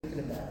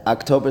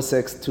October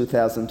 6,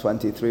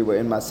 2023, we're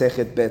in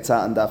Masechet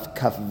Beisah and Daf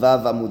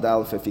Kafvav Amud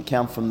Aleph. If you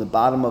count from the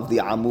bottom of the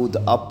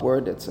Amud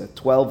upward, it's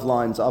 12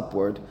 lines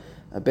upward.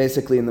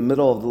 Basically in the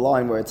middle of the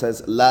line where it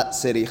says La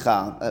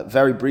Sericha.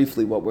 Very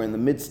briefly, what we're in the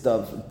midst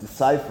of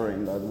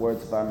deciphering are the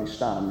words of our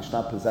Mishnah.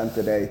 Mishnah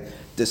presented a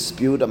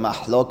dispute, a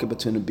mahloka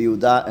between Rabbi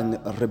Yehuda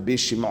and Rabbi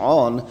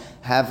Shimon,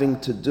 having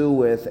to do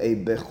with a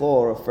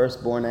bechor, a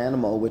firstborn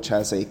animal, which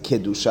has a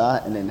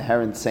kedusha, an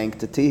inherent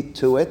sanctity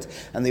to it,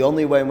 and the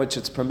only way in which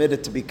it's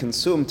permitted to be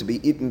consumed, to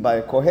be eaten by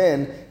a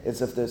kohen,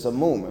 is if there's a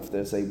mum, if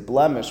there's a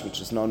blemish,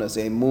 which is known as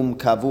a mum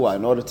kavua.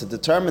 In order to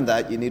determine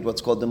that, you need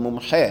what's called the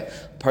mumheh.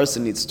 A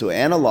person needs to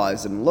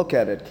analyze and look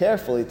at it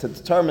carefully to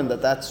determine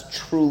that that's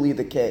truly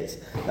the case.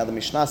 Now the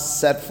Mishnah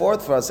set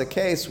forth for us a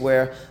case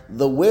where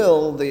the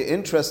will, the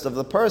interest of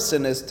the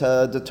person is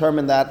to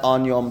determine that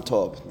on Yom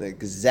Tov. The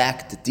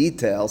exact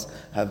details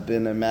have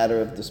been a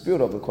matter of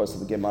dispute over the course of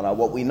the Gemara.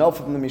 What we know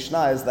from the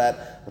Mishnah is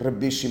that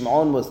Rabbi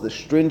Shimon was the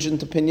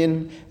stringent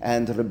opinion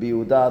and Rabbi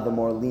Yehuda the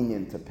more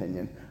lenient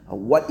opinion.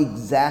 What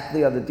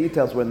exactly are the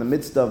details? We're in the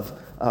midst of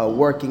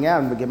working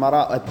out in the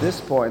Gemara at this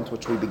point,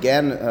 which we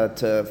began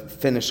to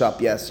finish up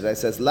yesterday. It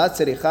says, La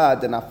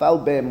tzericha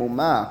denafal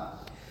be'emumah.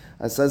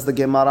 Says the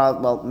Gemara,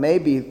 well,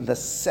 maybe the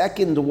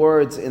second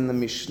words in the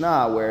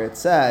Mishnah where it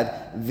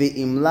said,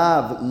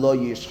 V'imlav lo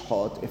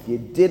yishchot, if you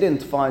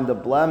didn't find a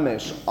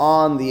blemish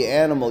on the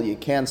animal, you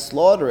can't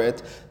slaughter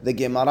it. The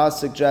Gemara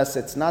suggests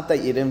it's not that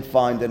you didn't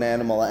find an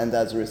animal and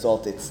as a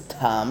result it's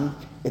tam,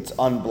 it's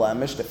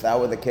unblemished. If that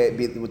were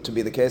to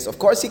be the case, of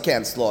course you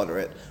can't slaughter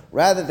it.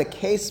 Rather, the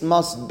case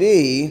must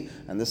be,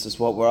 and this is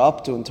what we're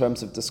up to in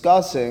terms of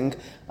discussing,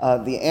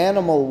 the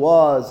animal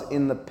was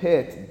in the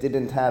pit,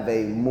 didn't have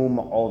a mum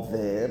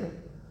over,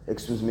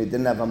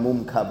 didn't have a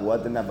mum kavua,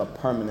 didn't have a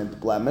permanent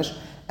blemish.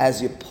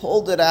 As you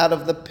pulled it out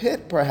of the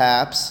pit,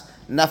 perhaps,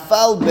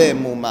 nafal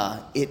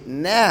be'muma, it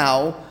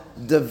now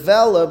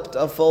developed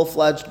a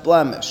full-fledged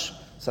blemish.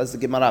 Says the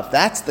Gemara, if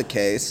that's the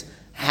case,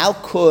 how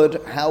would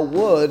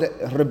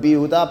Rabbi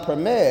Yehuda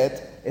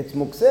permit its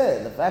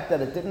mukseh? The fact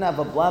that it didn't have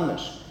a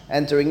blemish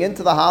entering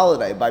into the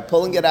holiday, by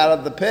pulling it out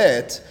of the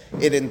pit,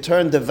 it in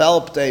turn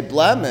developed a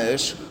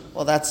blemish.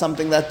 Well, that's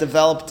something that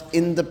developed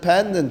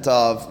independent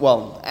of,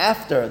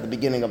 after the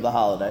beginning of the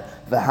holiday.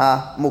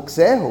 V'ha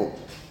muksehu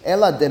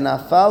ela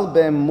denafal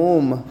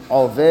be'mum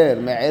over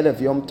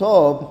me'erev yom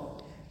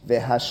tov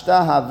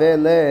v'hashta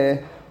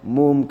havele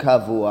mum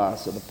kavua.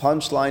 So the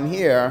punchline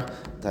here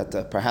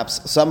that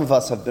perhaps some of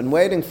us have been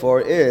waiting for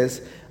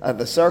is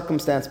the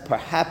circumstance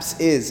perhaps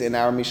is in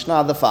our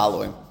Mishnah the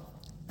following.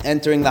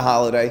 Entering the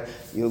holiday,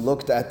 you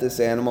looked at this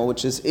animal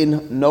which is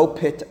in no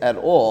pit at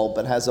all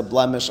but has a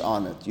blemish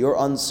on it. You're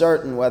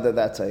uncertain whether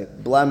that's a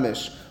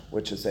blemish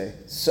which is a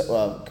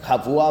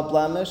kavua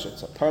blemish,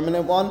 it's a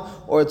permanent one,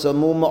 or it's a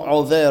mum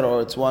over,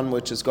 or it's one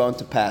which is going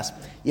to pass.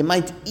 You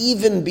might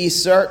even be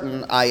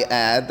certain, I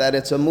add, that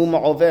it's a mum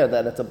over,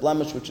 that it's a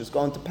blemish which is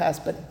going to pass.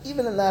 But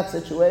even in that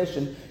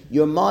situation,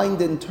 your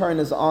mind in turn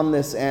is on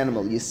this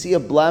animal. You see a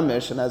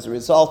blemish, and as a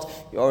result,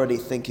 you're already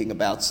thinking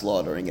about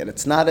slaughtering it.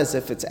 It's not as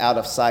if it's out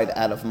of sight,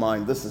 out of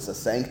mind. This is a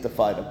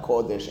sanctified, a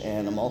kodesh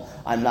animal.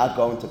 I'm not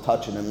going to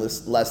touch it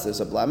unless there's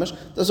a blemish.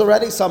 There's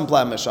already some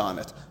blemish on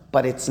it.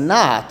 But it's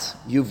not,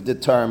 you've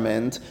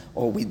determined,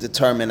 or we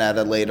determine at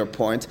a later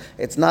point,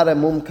 it's not a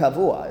mum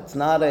kavua. It's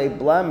not a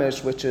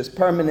blemish which is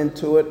permanent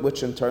to it,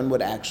 which in turn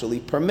would actually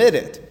permit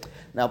it.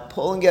 Now,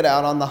 pulling it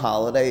out on the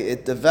holiday,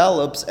 it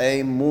develops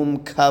a mum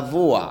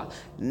kavua.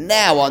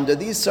 Now, under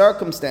these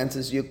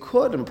circumstances, you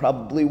could and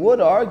probably would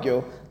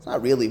argue, it's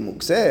not really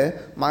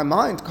mukseh. My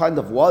mind kind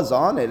of was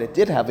on it. It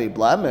did have a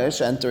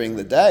blemish entering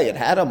the day. It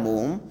had a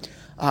mum.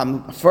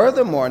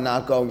 Furthermore,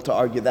 not going to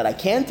argue that I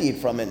can't eat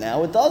from it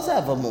now. It does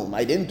have a mum.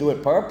 I didn't do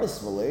it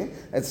purposefully.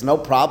 It's no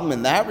problem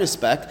in that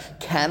respect.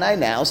 Can I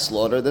now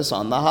slaughter this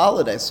on the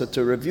holiday? So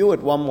to review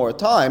it one more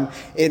time,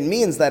 it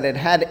means that it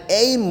had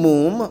a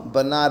mum,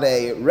 but not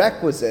a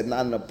requisite,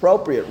 not an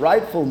appropriate,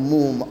 rightful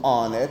mum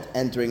on it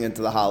entering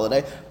into the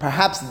holiday.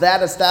 Perhaps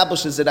that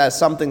establishes it as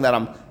something that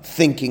I'm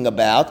thinking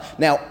about.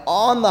 Now,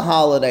 on the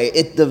holiday,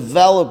 it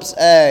develops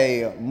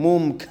a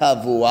mum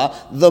kavua.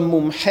 The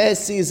mumhe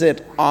sees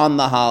it on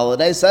the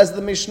holiday. Says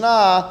the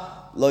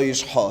Mishnah, lo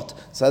yishchot.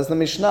 Says the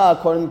Mishnah,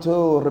 according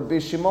to Rabbi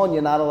Shimon,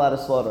 you're not allowed to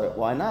slaughter it.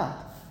 Why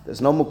not?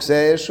 There's no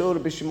mukseh issue.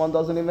 Rabbi Shimon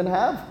doesn't even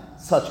have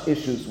such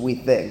issues, we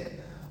think.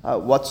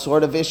 What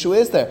sort of issue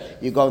is there?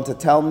 You're going to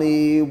tell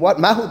me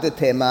what? Mahu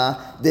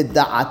detema de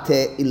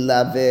da'ate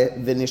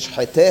ilave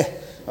v'nishcheteh.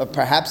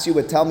 Perhaps you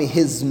would tell me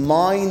his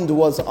mind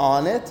was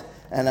on it,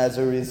 and as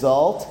a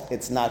result,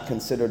 it's not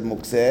considered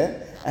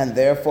mukseh, and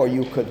therefore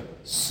you could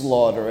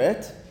slaughter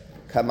it.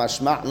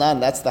 Kamashma'lan,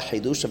 that's the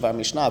hidush of our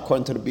Mishnah.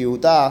 According to the Rabbi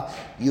Yehuda,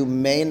 you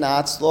may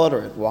not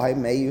slaughter it. Why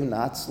may you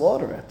not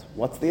slaughter it?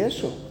 What's the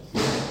issue?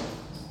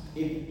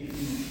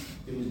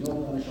 If there was no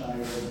blemish on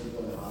it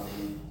before the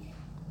holiday,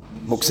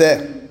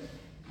 mukseh.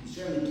 You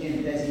certainly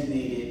can't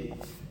designate it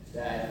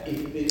that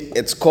if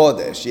it's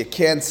kodesh. You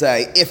can't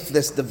say if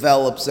this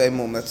develops a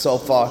mum. It's so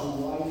far. So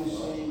why are you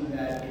saying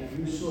that if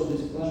you saw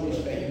this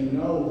blemish that you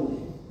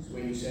know,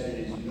 when you said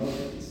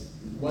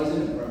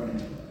wasn't a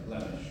permanent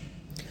blemish,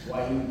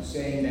 why are you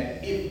saying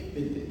that if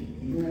it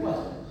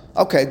wasn't?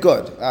 Okay,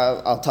 good.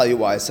 I'll tell you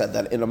why I said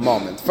that in a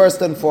moment.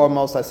 First and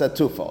foremost, I said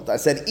twofold. I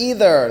said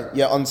either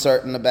you're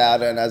uncertain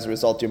about it and as a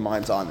result your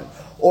mind's on it,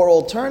 or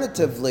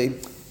alternatively,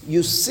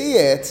 you see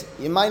it,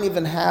 you might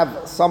even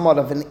have somewhat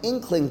of an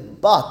inkling,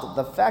 but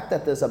the fact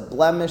that there's a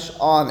blemish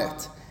on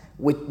it,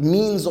 which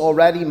means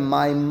already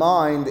my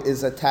mind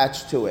is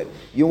attached to it.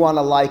 You want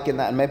to liken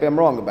that, and maybe I'm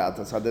wrong about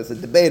this, there's a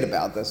debate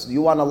about this.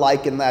 You want to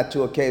liken that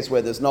to a case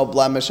where there's no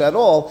blemish at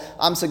all.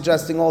 I'm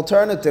suggesting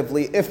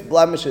alternatively, if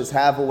blemishes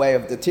have a way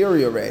of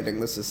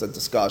deteriorating, this is a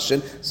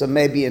discussion, so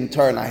maybe in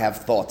turn I have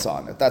thoughts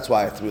on it. That's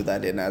why I threw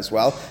that in as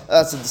well.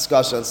 That's a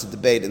discussion, that's a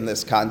debate in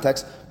this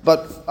context.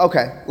 But,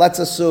 okay, let's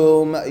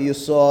assume you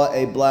saw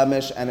a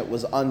blemish and it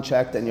was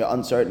unchecked and you're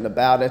uncertain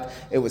about it.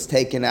 It was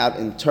taken out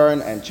in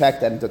turn and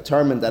checked and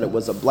determined that it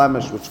was a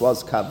blemish, which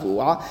was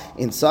kavua.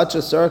 In such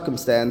a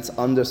circumstance,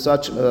 under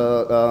such, in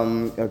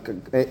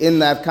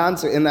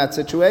that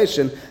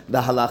situation,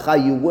 the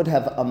halacha you would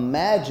have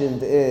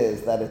imagined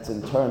is that it's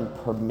in turn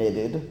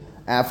permitted.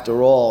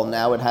 After all,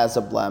 now it has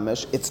a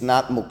blemish. It's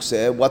not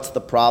mukseh. What's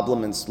the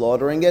problem in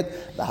slaughtering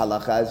it? The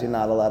halacha is you're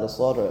not allowed to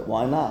slaughter it.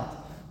 Why not?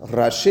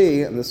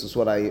 Rashi, and this is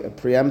what I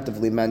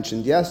preemptively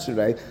mentioned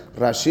yesterday,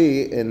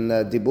 Rashi in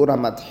Dibur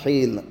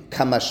HaMatchil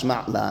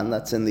Kamashma'lan,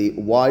 that's in the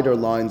wider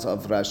lines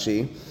of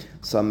Rashi,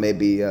 some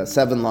maybe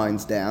 7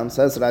 lines down,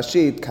 says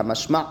Rashi,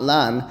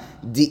 Kamashma'lan,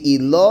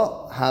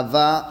 Di'ilo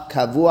hava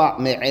kavua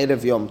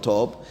me'erev yom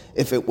tov,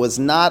 if it was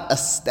not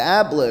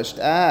established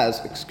as,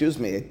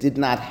 it did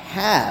not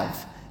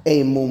have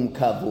a mum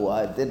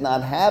kavua, it did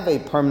not have a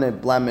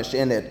permanent blemish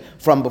in it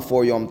from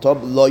before Yom Tov,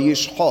 lo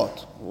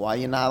yishchot. Why are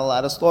you not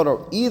allowed to slaughter?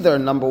 Either,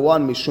 number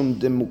one, mishum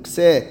de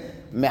mukseh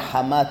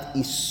mehamat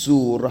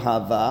isur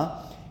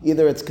hava.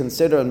 Either it's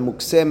considered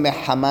mukseh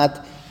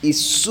mehamat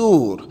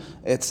isur.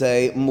 It's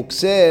a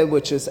mukseh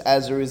which is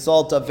as a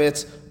result of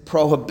its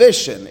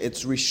prohibition.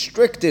 It's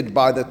restricted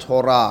by the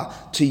Torah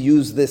to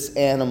use this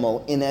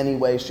animal in any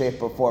way,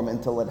 shape, or form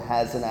until it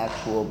has an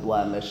actual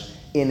blemish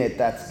in it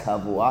that's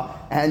kavua.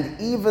 And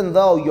even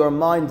though your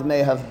mind may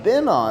have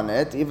been on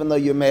it, even though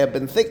you may have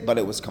been thick, but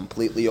it was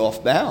completely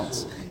off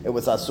bounds, it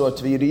was asur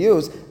for you to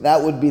use,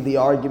 that would be the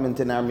argument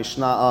in our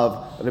Mishnah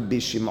of Rabbi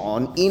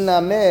Shimon.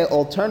 Iname,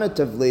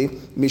 alternatively,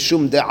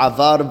 mishum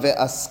de'avar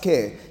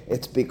ve'aske.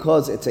 It's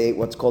because it's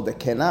what's called a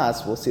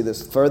kenas. We'll see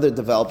this further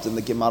developed in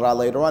the Gemara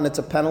later on. It's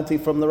a penalty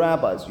from the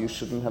rabbis. You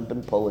shouldn't have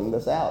been pulling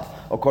this out.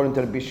 According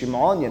to Rabbi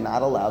Shimon, you're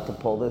not allowed to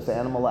pull this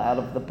animal out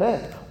of the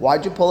pit.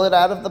 Why'd you pull it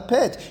out of the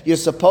pit? You're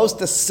supposed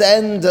to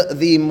send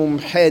the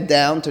mumhe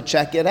down to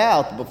check it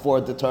out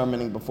before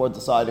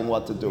deciding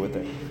what to do with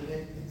it.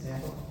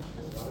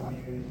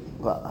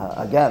 Well,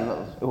 again,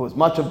 it was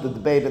much of the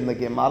debate in the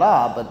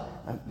Gemara, but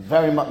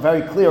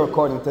very clear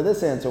according to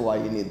this answer why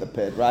you need the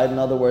pit, right? In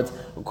other words,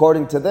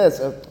 according to this,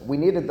 we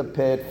needed the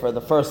pit for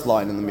the first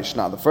line in the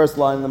Mishnah. The first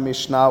line in the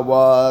Mishnah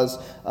was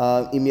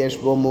Im yesh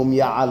bo mum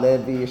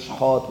ya'aleh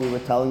v'yishchot. We were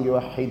telling you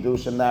a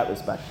chidush in that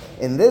respect.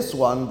 In this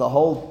one, the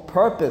whole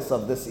purpose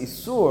of this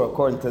isur,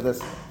 according to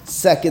this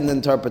second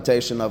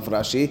interpretation of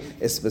Rashi,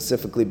 is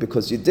specifically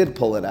because you did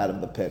pull it out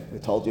of the pit. We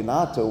told you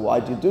not to.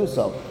 Why'd you do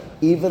so?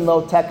 Even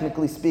though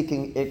technically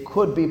speaking it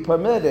could be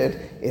permitted,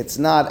 it's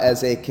not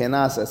as a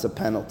kenas, as a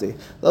penalty.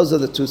 Those are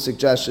the two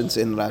suggestions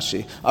in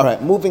Rashi. All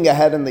right, moving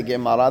ahead in the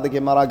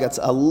Gemara gets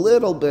a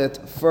little bit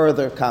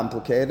further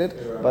complicated,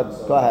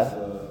 but go ahead.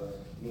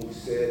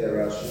 Mukseh that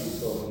Rashi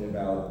is talking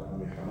about,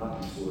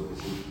 is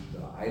it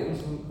the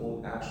items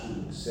who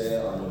actually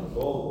mukseh are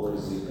involved, or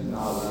is it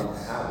not allowed to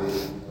have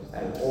it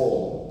at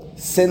all?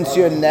 Since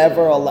you're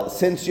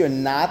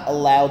not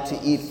allowed to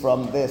eat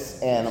from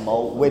this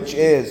animal, which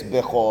is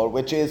bichor,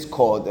 which is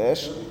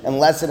kodesh,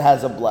 unless it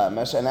has a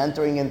blemish, and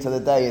entering into the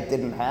day it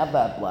didn't have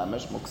that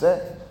blemish,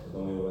 mukseh. The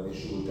only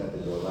issue that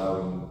they're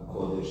allowing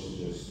kodesh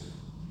to just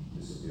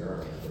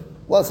disappear.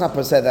 Well, it's not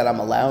per se that I'm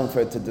allowing for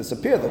it to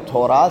disappear. The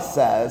Torah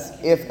says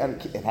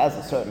and it has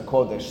a certain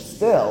kodesh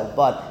still,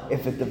 but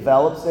if it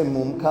develops a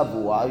mum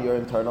kavua, you're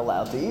in turn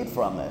allowed to eat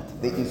from it.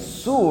 The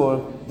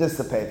isur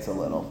dissipates a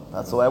little.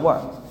 That's the way it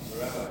works.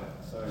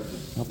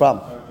 No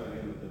problem.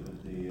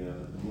 With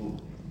the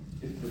move.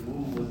 If the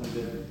move wasn't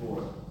there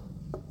before,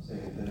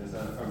 saying that it's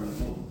not a permanent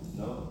move,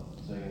 no?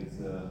 Saying it's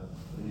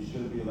you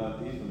shouldn't be allowed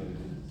to eat from it.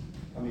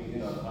 I mean,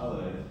 the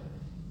holiday.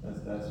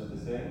 That's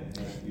what they're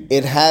saying.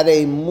 It had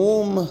a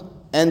mum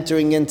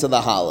entering into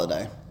the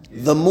holiday.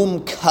 The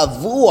mum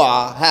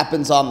kavua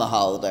happens on the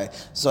holiday.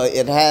 So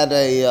it had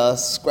a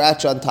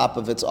scratch on top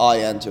of its eye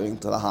entering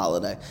to the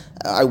holiday.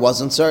 I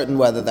wasn't certain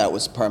whether that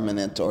was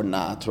permanent or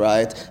not,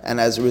 right?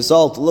 And as a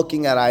result,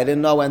 looking at it, I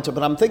didn't know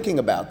but I'm thinking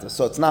about this.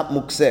 So it's not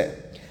mukseh.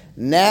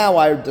 Now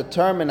I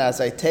determine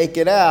as I take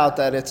it out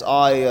that its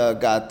eye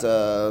got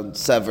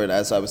severed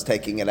as I was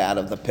taking it out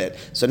of the pit.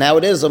 So now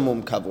it is a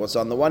mum kavua. So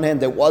on the one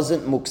hand, it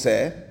wasn't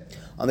mukseh.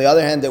 On the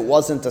other hand, it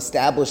wasn't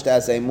established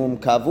as a mum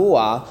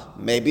kavua.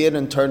 Maybe it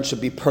in turn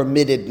should be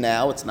permitted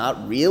now. It's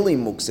not really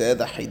mukseh.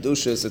 The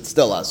hidush is it's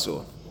still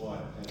asur. Why?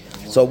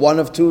 So one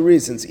of two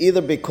reasons,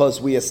 either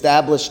because we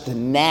established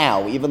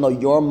now, even though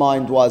your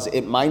mind was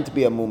it might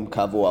be a mum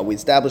kavua, we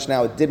established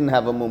now it didn't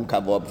have a mum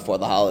kavua before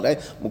the holiday,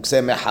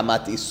 mukseh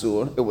mehamat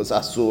isur, it was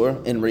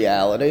asur in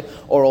reality,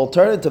 or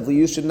alternatively,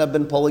 you shouldn't have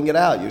been pulling it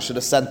out. You should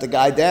have sent the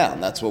guy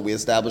down. That's what we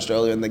established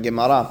earlier in the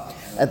Gemara,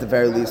 at the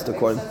very least,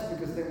 according.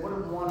 Because they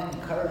wouldn't want to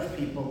encourage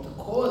people to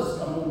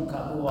cause a mum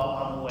kavua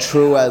on the way.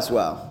 True as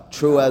well.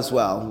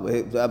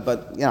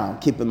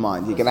 But keep in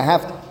mind, you're going to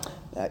have to.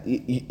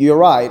 You're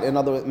right. In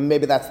other words,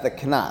 maybe that's the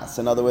knas.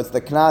 In other words, the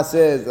knas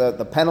is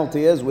the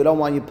penalty is we don't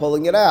want you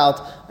pulling it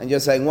out, and you're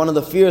saying one of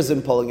the fears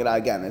in pulling it out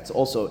again. It's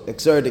also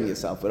exerting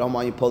yourself. We don't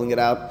want you pulling it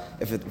out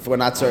if we're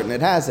not certain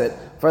it has it.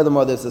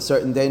 Furthermore, there's a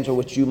certain danger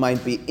which you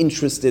might be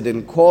interested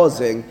in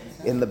causing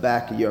in the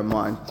back of your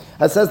mind.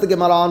 As says the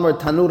Gemara onward,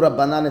 Tanu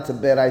Rabbanan, it's a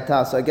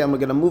beraita. So again, we're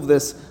going to move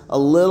this a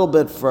little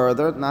bit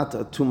further,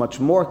 not too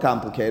much more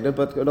complicated,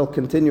 but it'll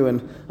continue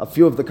in a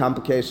few of the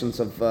complications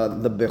of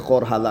the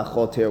Bechor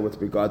halachot here with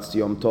regards to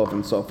Yom Tov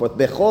and so forth.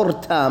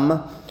 Bechor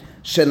tam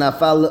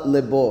shenafal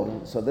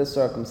lebor. So this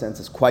circumstance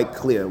is quite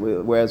clear,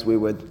 whereas we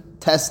were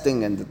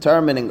testing and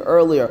determining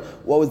earlier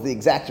what was the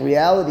exact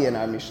reality in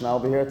our Mishnah.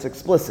 Over here it's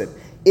explicit.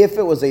 If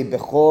it was a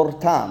Bechor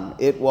Tam,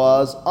 it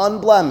was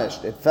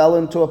unblemished. It fell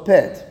into a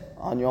pit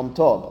on Yom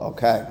Tov.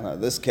 Okay, now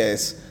this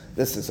case,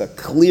 this is a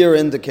clear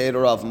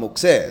indicator of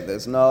Mukseh.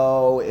 There's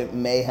no, it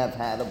may have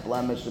had a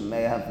blemish, it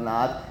may have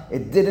not.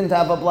 It didn't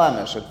have a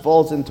blemish. It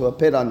falls into a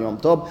pit on Yom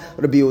Tov.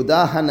 Rabbi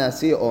Yehuda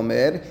Hanasi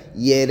Omer,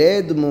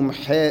 Yered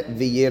Mumche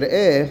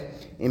V'yir'eh,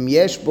 Im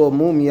Yesh Bo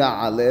Mum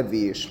Ya'ale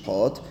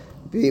V'yishchot,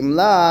 V'im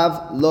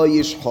Lav Lo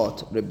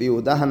Yishchot. Rabbi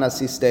Yehuda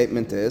Hanasi's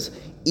statement is,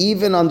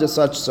 even under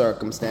such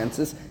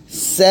circumstances,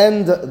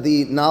 send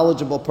the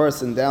knowledgeable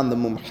person down the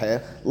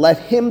mumche, let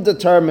him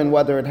determine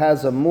whether it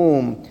has a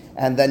mum,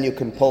 and then you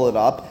can pull it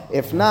up.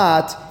 If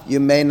not, you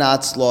may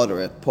not slaughter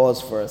it.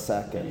 Pause for a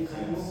second.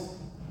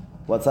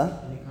 What's that?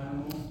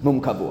 Mum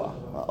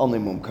kavua. Only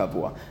mum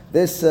kavua.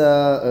 This,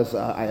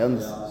 I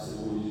understand.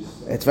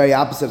 It's very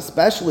opposite,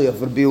 especially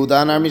of Rabbi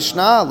Yehuda in our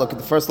Mishnah. Look at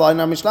the first line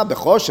in our Mishnah.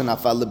 Bechor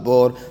shenafal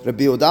lebor,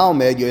 Rabbi Yehuda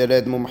omer,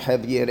 yored mumche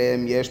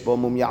v'yirem, yesh bo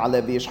mum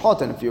ya'ale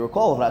v'yishchot. And if you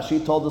recall,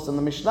 Rashi told us in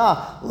the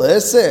Mishnah,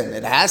 listen,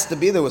 it has to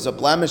be there was a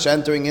blemish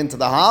entering into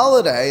the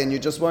holiday, and you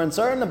just weren't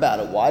certain about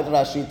it. Why did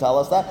Rashi tell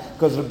us that?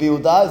 Because Rabbi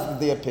Yehuda is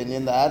the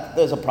opinion that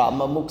there's a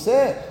problem of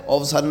mukseh. All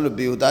of a sudden,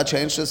 Rabbi Yehuda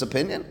changed his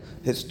opinion.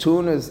 His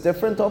tune is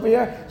different over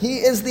here. He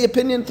is the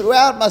opinion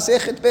throughout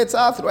Masechet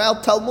Beisah,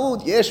 throughout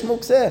Talmud. Yesh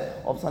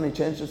mukseh. All of a sudden he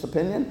changed his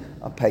opinion.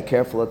 Pay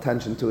careful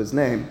attention to his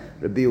name.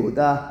 Rabbi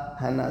Yehuda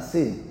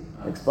Hanasi.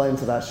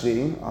 Explains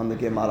Rashi on the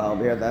Gemara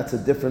over here. That's a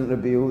different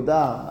Rabbi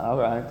Yehuda. All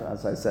right,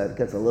 as I said, it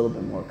gets a little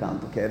bit more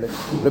complicated.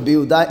 Rabbi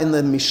Yehuda in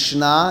the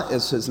Mishnah,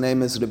 his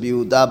name is Rabbi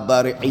Yehuda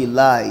Bar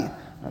Ilai.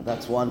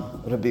 That's one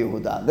Rabbi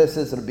Yehuda. This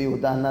is Rabbi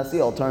Yehuda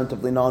Hanasi,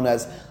 alternatively known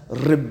as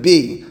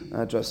Rabbi.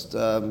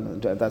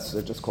 That's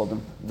just called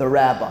him the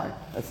Rabbi.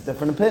 That's a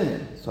different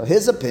opinion. So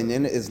his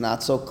opinion is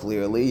not so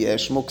clearly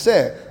Yesh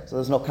Mukseh. So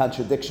there's no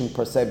contradiction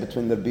per se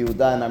between the Rabbi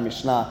Yehuda and our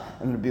Mishnah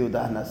and Rabbi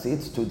Yehuda Hanasi.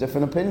 It's two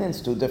different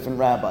opinions, two different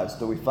rabbis.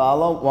 Do we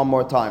follow? One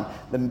more time.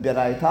 The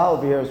Beraita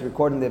over here is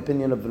recording the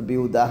opinion of Rabbi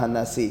Yehuda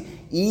Hanasi.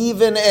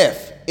 Even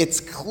if it's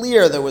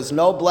clear there was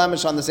no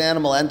blemish on this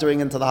animal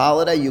entering into the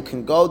holiday, you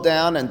can go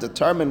down and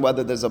determine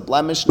whether there's a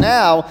blemish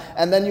now,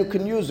 and then you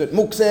can use it.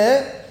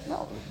 Mukseh?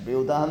 No. Rabbi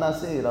Yehuda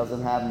Hanasi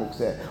doesn't have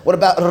mukseh. What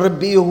about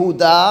Rabbi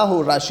Yehuda,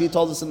 who Rashi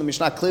told us in the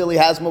Mishnah clearly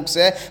has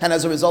mukseh, and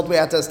as a result we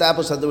had to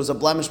establish that there was a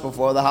blemish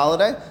before the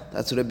holiday?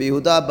 That's Rabbi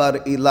Yehuda Bar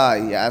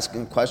Ilai. You're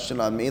asking a question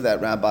on me that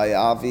Rabbi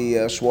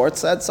Avi Schwartz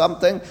said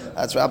something?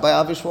 That's Rabbi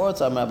Avi Schwartz.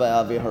 I'm Rabbi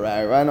Avi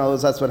Harari. Right? No,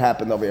 that's what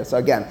happened over here. So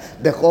again,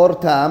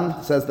 Bechor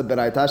Tam, says the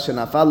Beraita,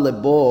 Shenafal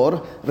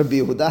Lebor,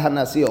 Rabbi Yehuda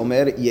Hanasi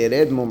Omer,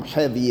 Yered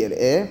Mumche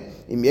V'yir'eh,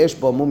 Im yesh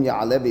bo mum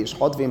ya'ale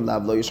v'yishchot v'im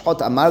lav lo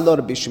yishchot. Amar lo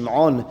Rabbi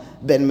Shimon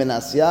ben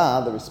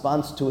Menasya. The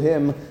response to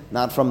him,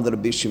 not from the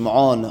Rabbi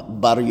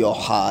Shimon Bar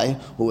Yochai,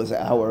 who was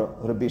our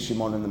Rabbi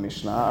Shimon in the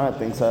Mishnah. I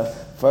think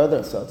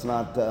further, so it's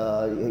not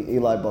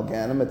Eli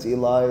Boganim, it's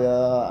Eli,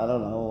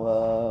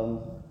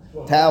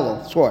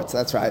 Towel, Schwartz,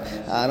 that's right.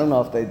 I don't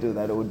know if they do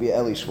that. It would be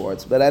Eli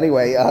Schwartz. But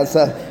anyway,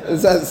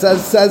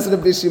 says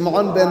Rabbi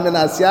Shimon ben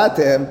Menasya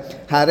to him,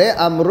 Hare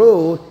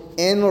amru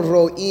En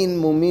ro'in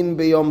mumin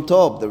b'yom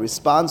tov. The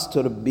response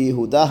to Rabbi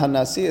Yehuda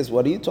Hanasi is,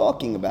 what are you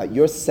talking about?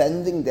 You're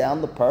sending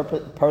down the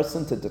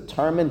person to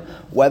determine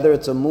whether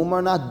it's a mum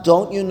or not.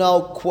 Don't you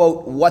know,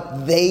 quote,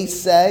 what they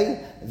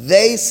say?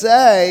 They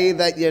say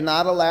that you're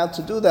not allowed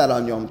to do that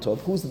on Yom Tov.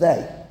 Who's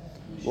they?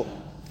 Well,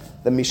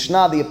 the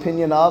Mishnah, the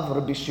opinion of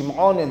Rabbi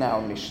Shimon in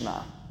our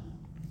Mishnah.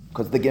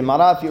 Because the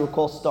Gemara, if you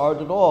recall,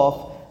 started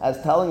off as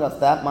telling us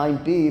that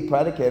might be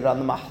predicated on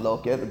the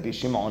mahloket Rabbi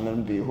Shimon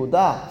and Rabbi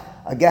Yehuda.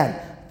 Again,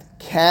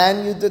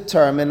 can you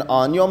determine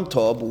on Yom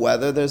Tov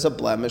whether there's a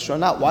blemish or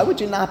not? Why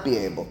would you not be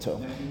able to?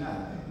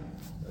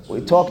 We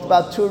talked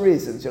about two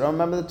reasons. You don't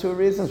remember the two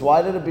reasons?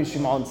 Why did Rabbi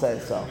Shimon say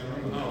so?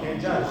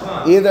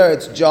 Either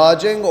it's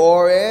judging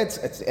or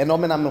it's eno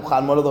min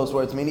hamuchan. What do those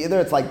words mean?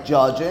 Either it's like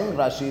judging,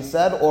 Rashi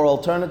said, or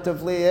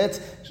alternatively it's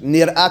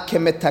nir'a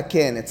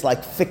kemetaken. It's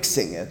like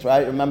fixing it,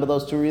 right? Remember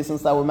those two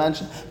reasons that were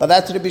mentioned? But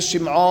that's Rabbi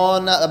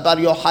Shimon Bar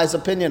Yochai's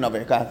opinion of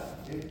it. Go ahead.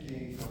 If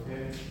the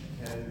Kohen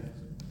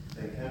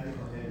can the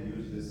Kohen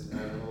use this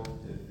animal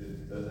if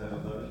it doesn't have a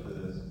blemish, but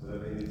it's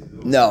whatever he needs to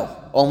do? No,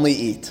 only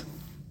eat.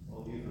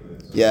 Only eat from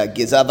it. So, Yeah,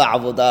 gizav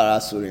avodah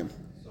asurim.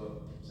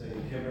 so saying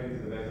you can't bring it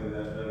to the back of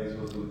that, whatever he's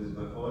supposed to do with his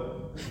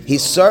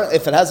bakor.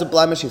 If it has a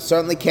blemish, he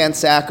certainly can't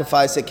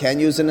sacrifice it, can't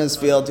use it in his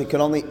field. He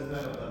can only. It doesn't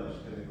have a blemish.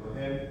 Can the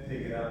Kohen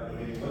take it out? I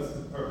mean, what's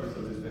the purpose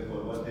of this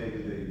bakor? What day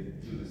did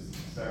they do this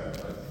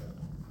sacrifice?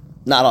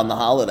 Not on the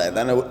holiday.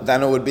 Then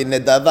it would be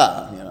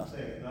nidava. You know.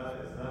 It's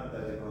not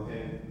that the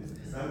Kohen.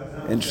 It's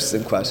not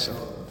Interesting question.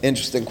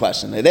 Interesting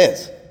question. It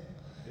is.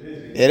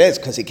 It is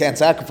because he can't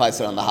sacrifice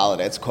it on the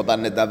holiday. It's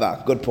korban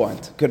nedava. Good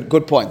point.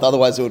 Good point.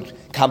 Otherwise, it would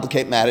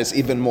complicate matters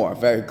even more.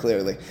 Very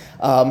clearly.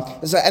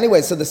 So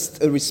anyway, so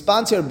the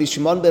response here, Rabbi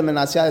Shimon ben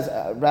Menasya,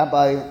 is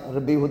Rabbi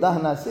Rabbi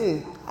Yehuda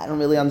Hanasi. I don't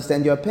really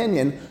understand your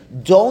opinion.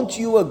 Don't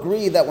you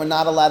agree that we're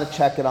not allowed to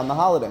check it on the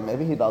holiday?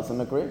 Maybe he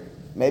doesn't agree.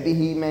 Maybe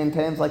he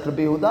maintains like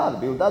Rabbi Yehuda.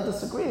 Rabbi Yehuda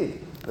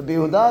disagreed. Rabbi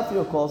Yehuda, if you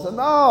recall, said,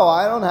 no,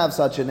 I don't have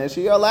such an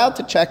issue. You're allowed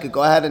to check it.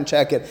 Go ahead and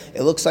check it.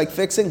 It looks like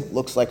fixing.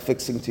 Looks like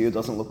fixing to you.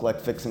 Doesn't look like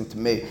fixing to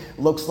me.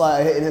 Looks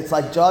like, and it's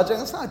like judging.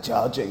 It's not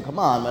judging. Come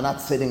on, we're not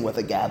sitting with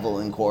a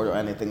gavel in court or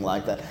anything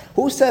like that.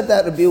 Who said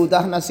that Rabbi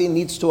Yehuda Hanasi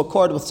needs to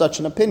accord with such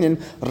an opinion?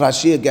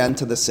 Rashi, again,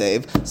 to the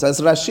save.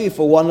 Says Rashi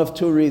for one of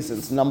two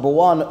reasons. Number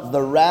one,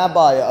 the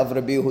rabbi of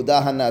Rabbi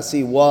Yehuda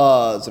Hanasi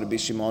was Rabbi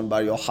Shimon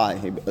Bar Yochai.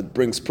 He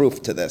brings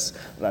proof to this.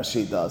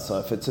 Rashi does. So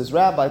if it's his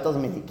rabbi, it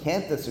doesn't mean he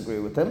can't disagree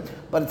with him,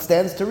 but it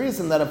stands to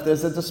reason that if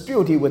there's a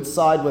dispute, he would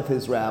side with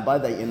his rabbi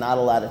that you're not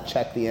allowed to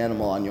check the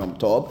animal on Yom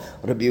Tov.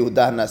 Rabbi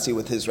Yehuda Nasi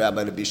with his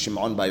rabbi Rabbi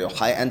Shimon Bar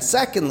Yochai. And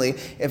secondly,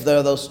 if there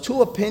are those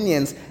two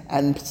opinions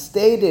and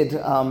stated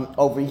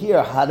over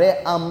here,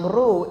 Hare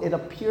Amru, it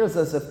appears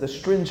as if the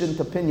stringent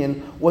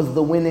opinion was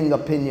the winning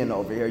opinion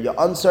over here. You're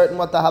uncertain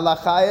what the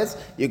halacha is,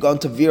 you're going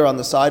to veer on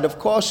the side of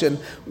caution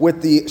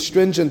with the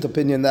stringent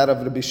opinion, that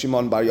of Rabbi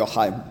Shimon Bar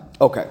Yochai.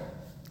 Okay.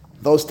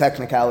 Those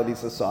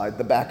technicalities aside,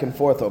 the back and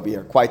forth over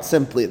here, quite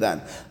simply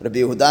then, Rabbi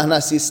Yehuda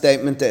Hanasi's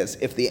statement is,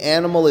 if the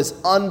animal is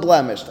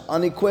unblemished,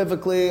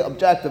 unequivocally,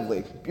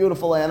 objectively,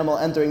 beautiful animal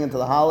entering into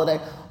the holiday,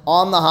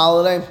 on the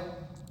holiday,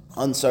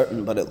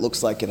 uncertain, but it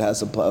looks like it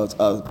has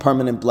a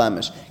permanent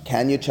blemish.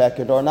 Can you check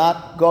it or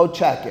not? Go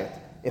check it.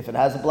 If it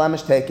has a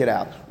blemish, take it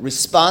out.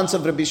 Response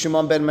of Rabbi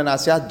Shimon ben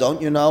Menasya, don't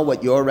you know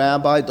what your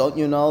rabbi, don't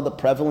you know the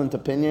prevalent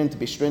opinion to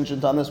be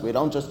stringent on this? We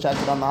don't just check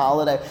it on the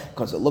holiday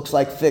because it looks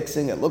like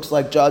fixing, it looks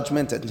like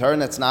judgment. In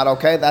turn, it's not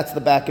okay. That's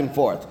the back and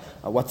forth.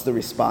 What's the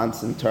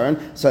response in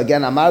turn? So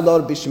again, Amar lo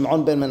Rabbi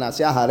Shimon ben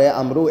Menasya, Hare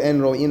amru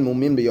en ro'in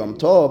mumin b'yom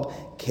tov,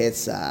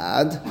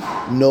 Kesad,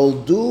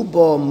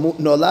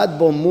 nolad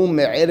bo mum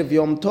me'erev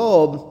yom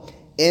tov,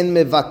 en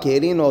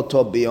mevakerin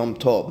oto b'yom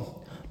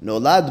tov.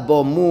 Nolad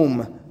bo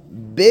mum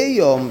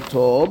ביום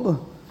טוב,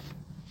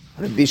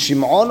 רבי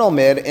שמעון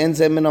אומר, אין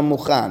זה מן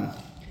המוכן.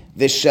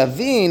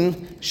 ושבין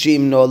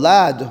שאם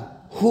נולד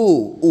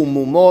הוא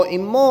ומומו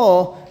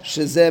עמו,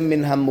 שזה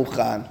מן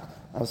המוכן.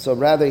 So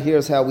rather,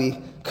 here's how we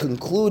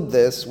conclude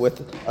this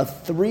with a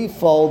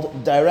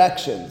threefold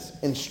directions,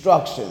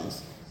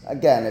 instructions.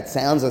 Again, it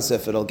sounds as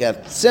if it'll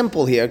get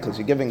simple here because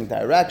you're giving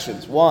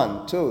directions.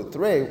 1, 2,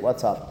 3,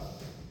 what's up?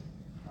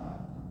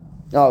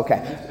 Oh, okay.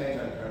 Next page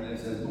I turn, it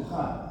says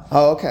Muchan.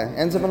 Oh, okay.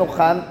 Enze min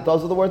hamuchan,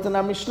 those are the words in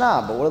our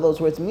Mishnah. But what do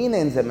those words mean,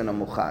 enze min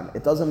hamuchan?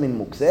 It doesn't mean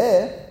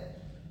mukseh.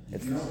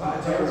 It's You know, it's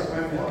not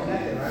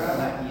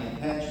the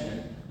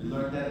intention. We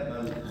learned that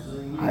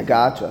about I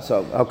gotcha.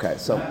 So, okay.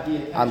 So,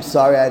 I'm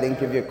sorry I didn't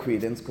give you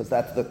credence because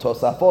that's the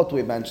Tosafot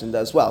we mentioned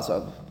as well.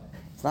 So,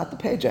 it's not the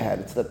page ahead.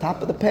 It's the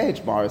top of the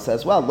page, Morris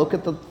says. Well, look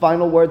at the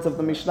final words of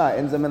the Mishnah.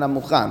 Enze min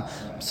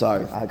hamuchan.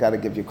 Sorry, I got to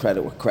give you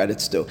credit where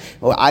credit's due.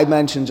 Well, I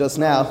mentioned just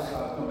now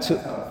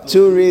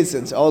two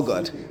reasons. Oh,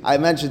 good. I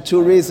mentioned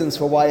two reasons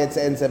for why it's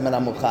enze min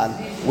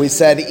hamuchan. We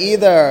said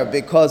either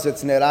because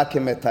it's nera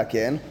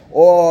kemetaken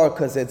or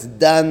because it's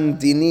dan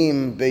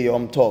dinim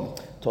b'yom tov.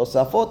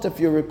 Tosafot, if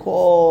you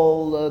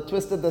recall,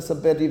 twisted this a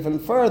bit even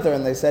further,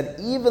 and they said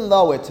even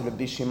though it's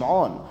Rabbi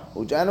Shimon,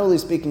 who generally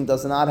speaking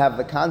does not have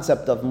the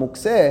concept of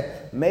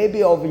mukseh,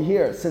 maybe over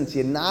here, since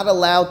you're not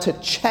allowed to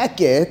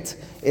check it,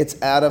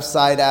 it's out of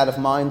sight, out of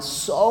mind,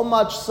 so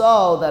much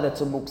so that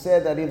it's a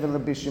mukseh that even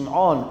Rabbi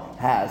Shimon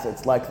has.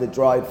 It's like the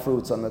dried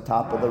fruits on the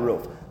top of the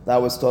roof.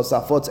 That was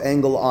Tosafot's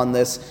angle on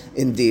this.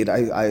 Indeed,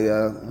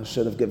 I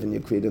should have given you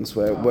credence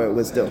where it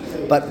was due.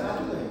 But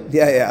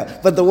Yeah.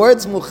 But the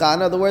words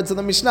muchan are the words of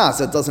the Mishnah,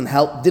 so it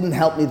didn't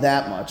help me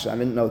that much. I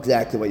didn't know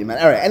exactly what you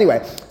meant. All right,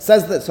 anyway,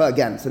 says that, so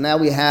now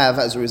we have,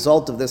 as a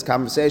result of this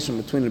conversation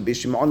between Rabbi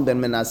Shimon ben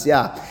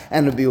Menasya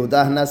and Rabbi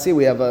Yehuda Hanasi,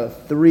 we have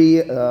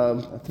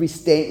three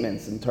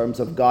statements in terms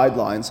of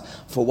guidelines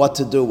for what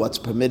to do, what's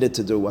permitted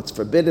to do, what's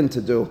forbidden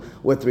to do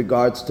with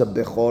regards to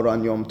Bechor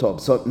on Yom Tov.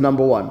 So,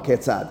 number one,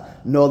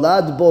 Ketzad.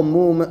 Nolad bo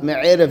mum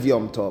me'erev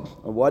Yom Tov.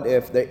 What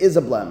if there is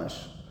a blemish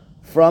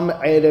from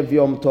Erev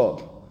Yom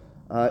Tov?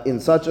 In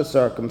such a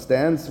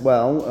circumstance,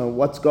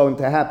 what's going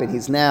to happen?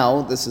 This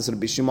is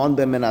Rabbi Shimon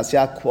ben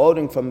Menasya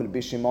quoting from Rabbi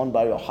Shimon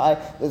bar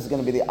Yochai. This is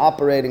going to be the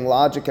operating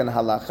logic and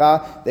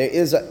halacha. There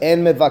is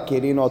en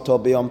mevakirin oto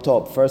b'yom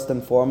tov. First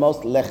and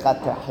foremost,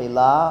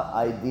 lechatechila,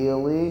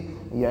 ideally,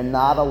 you're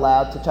not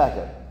allowed to check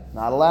it.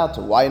 Not allowed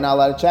to. Why are you not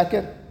allowed to check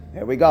it?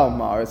 Here we go,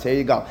 Morris. Here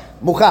you go.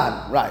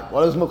 Mukhan, right.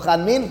 What does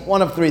mukhan mean?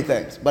 One of three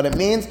things. But it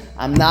means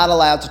I'm not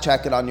allowed to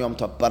check it on Yom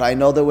Tov. But I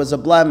know there was a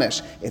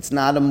blemish. It's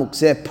not a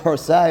mukseh per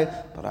se,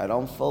 but I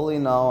don't fully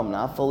know. I'm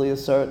not fully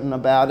certain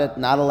about it.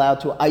 Not allowed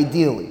to,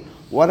 ideally.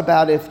 What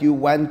about if you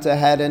went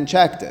ahead and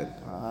checked it?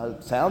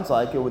 It sounds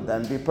like it would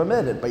then be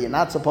permitted, but you're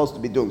not supposed to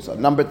be doing so.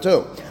 Number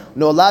two,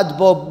 nolad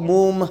bo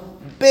mum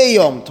be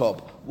Yom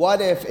Tov.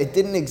 What if it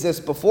didn't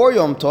exist before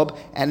Yom Tov,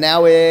 and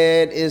now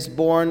it is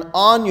born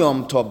on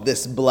Yom Tov,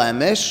 this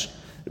blemish?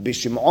 Rabbi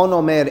Shimon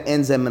omer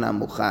en ze min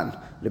hamuchan.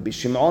 Rabbi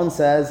Shimon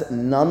says,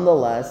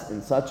 nonetheless,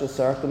 in such a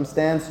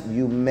circumstance,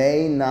 you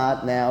may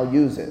not now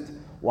use it.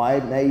 Why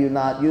may you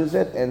not use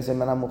it? En ze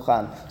min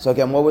hamuchan. So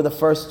again, what were the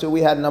first two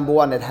we had? Number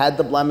one, it had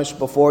the blemish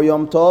before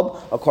Yom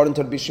Tov. According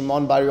to Rabbi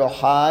Shimon bar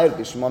Yochai,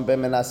 Rabbi Shimon ben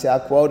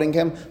Menasya quoting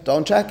him,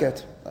 don't check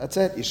it. That's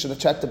it. You should have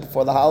checked it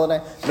before the holiday.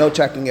 No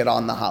checking it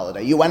on the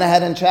holiday. You went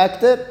ahead and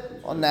checked it?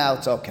 Well, now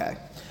it's okay.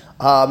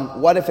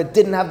 What if it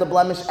didn't have the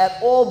blemish at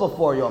all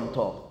before Yom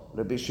Tov?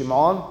 Rabbi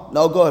Shimon?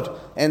 No good.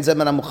 En ze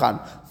min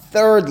hamuchan.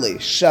 Thirdly,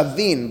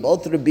 Shavin,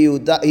 both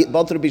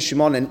Rabbi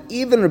Shimon and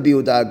even Rabbi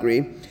Yehuda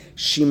agree,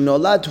 Shim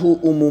nolad hu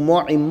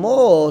umumo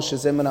imo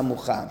sheze min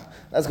hamuchan.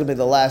 That's going to be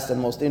the last and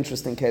most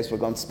interesting case we're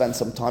going to spend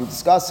some time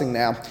discussing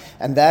now.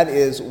 And that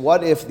is,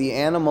 what if the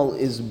animal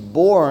is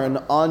born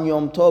on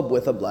Yom Tov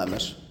with a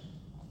blemish?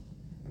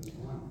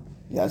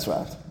 Yeah, that's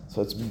right.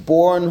 So it's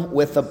born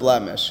with a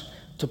blemish.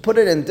 To put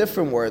it in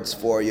different words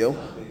for you,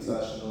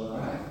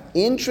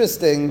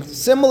 interesting,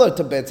 similar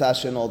to Beisah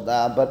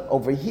Shenolda, but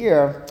over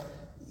here,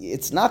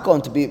 it's not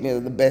going to be,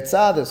 the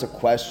Beisah, there's a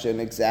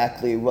question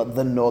exactly what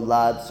the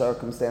nolad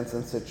circumstance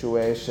and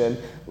situation.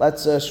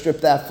 Let's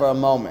strip that for a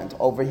moment.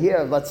 Over here,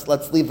 let's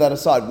leave that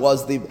aside.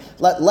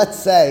 Let's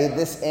say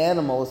this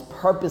animal is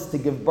purposed to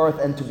give birth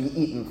and to be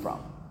eaten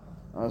from.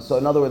 So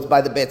in other words, by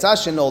the Beisah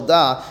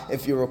Shenolda,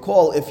 if you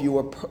recall, if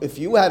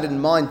you had in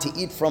mind to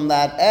eat from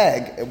that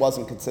egg, it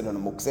wasn't considered a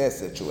mukseh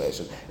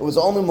situation. It was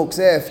only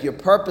mukseh if your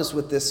purpose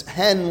with this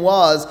hen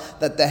was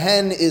that the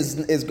hen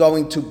is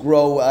going to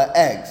grow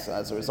eggs.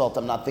 As a result,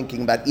 I'm not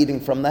thinking about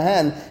eating from the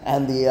hen,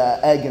 and the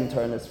egg in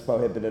turn is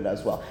prohibited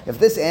as well. If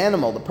this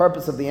animal, the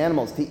purpose of the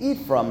animal is to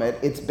eat from it,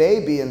 its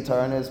baby in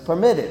turn is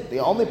permitted. The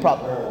only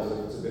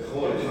problem...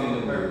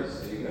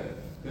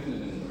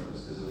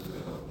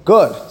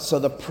 Good. So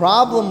the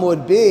problem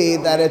would be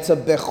that it's a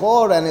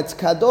bechor and it's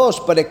kadosh,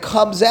 but it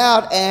comes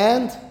out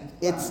and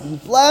it's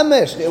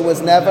blemished. It was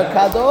never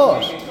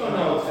kadosh. If a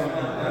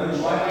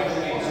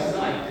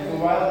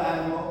wild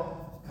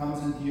animal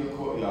comes into your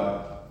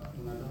courtyard,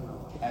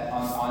 and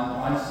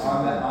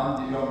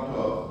on the Yom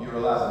Tov, you're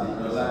allowed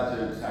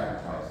to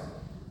sacrifice it.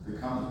 If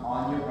it comes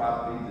on your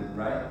property,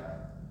 right?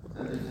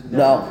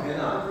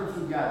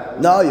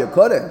 No, you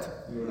couldn't.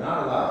 You're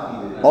not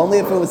allowed to eat it. Only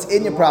if it was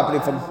in your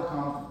property from...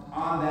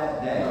 On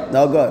that day.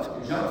 No good.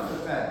 You jump to the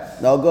fence.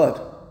 No good.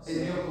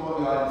 In your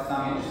courtyard, it's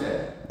not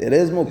mukseh. It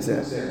is mukseh.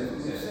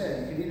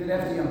 You can eat it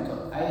after Yom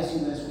Tov. I asked you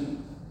last week,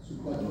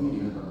 support the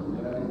meeting,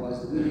 whatever it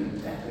was, the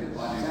week.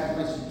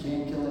 Sacrifice, you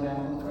can't kill an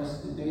animal the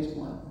rest of the day's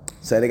born.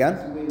 Say it again. You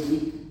have to wait a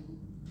week.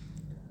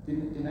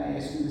 Didn't I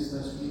ask you this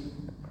last week?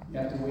 You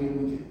have to wait a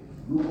week.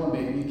 Newborn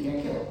baby, you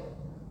can't kill it.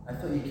 I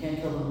thought you can't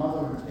kill the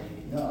mother of the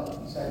baby. No,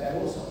 you said that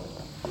also.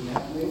 You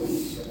have to wait a week.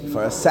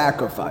 For a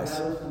sacrifice.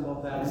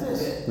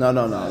 No.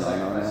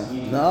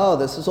 No,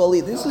 this is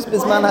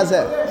Bisman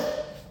Hazeh.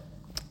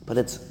 But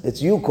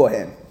it's you,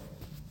 Kohen.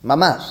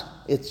 Mamash.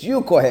 It's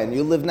you, Kohen.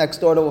 You live next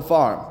door to a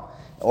farm.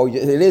 Or it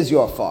is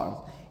your farm.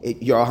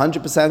 You're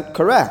 100%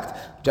 correct.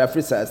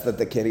 Jeffrey says that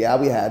the kiryah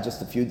we had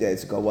just a few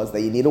days ago was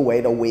that you need to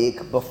wait a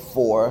week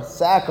before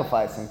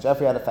sacrificing.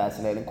 Jeffrey had a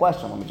fascinating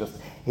question.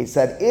 He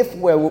said, if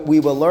we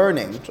were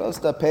learning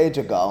just a page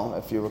ago,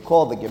 if you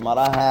recall, the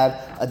Gemara had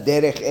a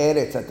derech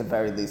eretz at the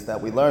very least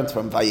that we learned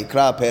from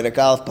Vayikra, Perek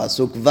Aleph,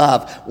 Pasuk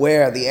Vav,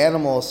 where the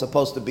animal is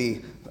supposed to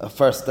be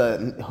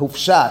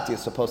hufshat, you're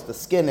supposed to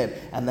skin it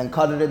and then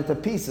cut it into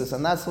pieces,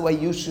 and that's the way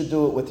you should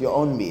do it with your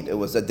own meat. It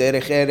was a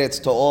derech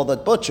eretz to all the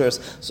butchers,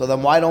 so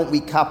then why don't we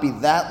copy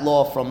that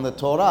law from the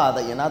Torah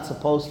that you're not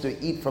supposed to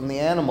eat from the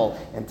animal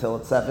until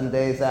it's 7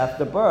 days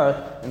after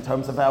birth in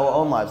terms of our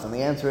own lives? And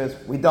the answer is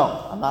we don't.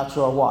 I'm not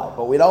sure why,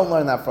 but we don't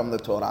learn that from the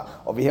Torah.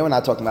 Over here we're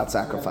not talking about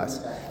sacrifice.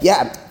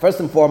 Yeah,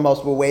 first and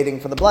foremost we're waiting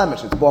for the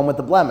blemish. It's born with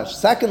the blemish.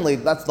 Secondly,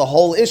 that's the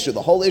whole issue.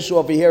 The whole issue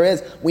over here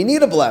is we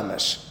need a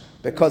blemish.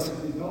 Because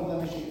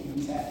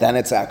then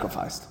it's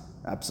sacrificed.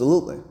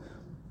 Absolutely.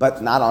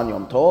 But not on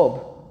Yom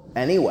Tov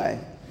anyway.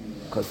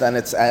 Because then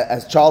it's,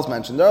 as Charles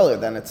mentioned earlier,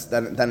 then it's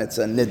a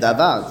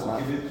nidava. So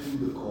give it to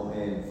the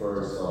Kohen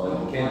first,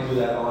 so you can't do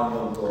that on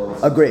Yom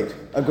Tov. Agreed.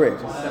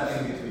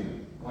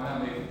 Why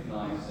not make it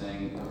tonight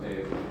saying,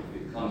 okay, if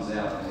it comes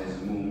out and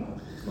there's a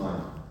moon, it's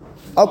mine.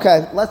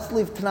 Okay, let's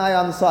leave Tanai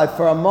on the side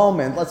for a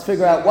moment. Let's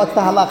figure out what's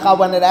the halacha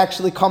when it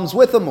actually comes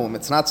with a mum.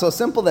 It's not so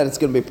simple that it's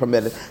going to be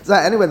permitted. So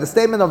anyway, the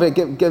statement of it,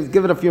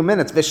 give it a few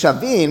minutes.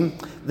 V'shavin,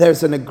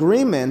 there's an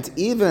agreement,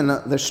 even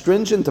the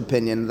stringent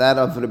opinion, that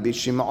of Rabbi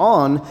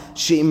Shimon,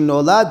 she'im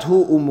nolad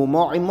hu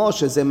umumo imo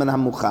shezeh min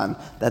hamuchan,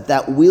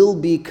 that will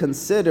be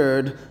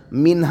considered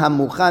min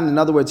hamuchan. In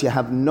other words, you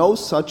have no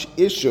such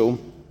issue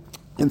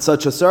in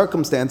such a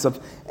circumstance of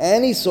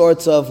any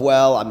sorts of,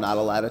 well, I'm not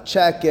allowed to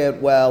check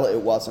it, well, it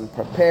wasn't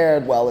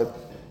prepared, well,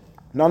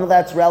 none of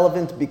that's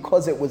relevant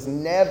because it was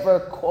never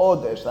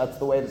kodesh. That's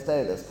the way to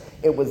say this.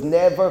 It was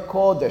never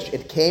kodesh.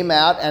 It came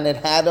out and it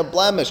had a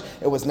blemish.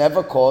 It was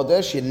never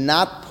kodesh. You're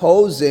not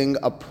posing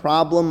a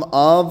problem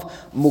of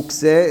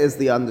mukseh is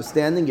the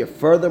understanding. You're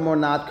furthermore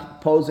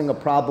not posing a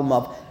problem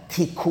of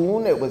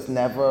tikkun. It was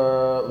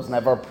never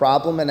a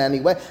problem in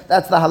any way.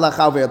 That's the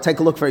halacha. We'll take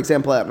a look, for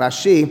example, at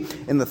Rashi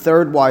in the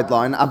third wide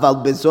line.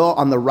 Aval bezo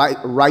on the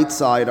right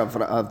side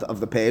of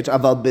the page.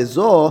 Aval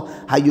bezo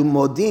hayu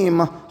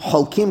modim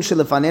holkim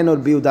shelefanenu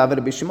Rabbi Yehuda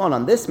v'Rabbi Shimon.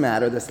 On this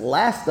matter, this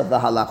last of the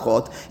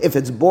halachot, if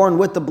it's born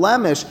with the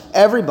blemish,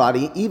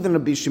 everybody, even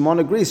Rabbi Shimon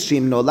agrees.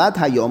 Shim nolad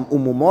hayom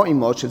umumo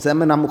imo shezeh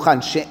min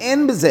hamuchan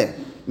she'en bezeh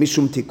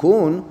mishum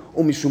tikkun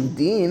umishum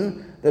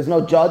din. There's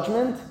no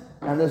judgment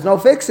and there's no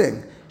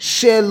fixing.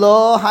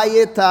 Shelo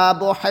hayeta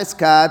bo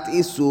heskat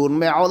isur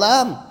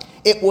me'olam.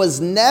 It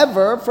was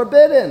never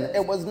forbidden.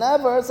 It was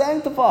never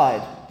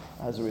sanctified.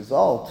 As a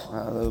result,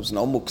 there was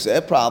no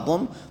mukseh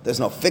problem. There's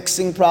no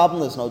fixing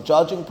problem. There's no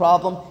judging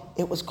problem.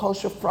 It was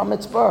kosher from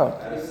its birth.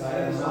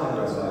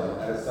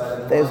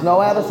 There's no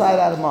out of sight,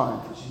 out of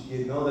mind.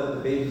 You know that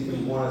the baby's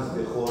been born as a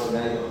bechor, and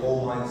now your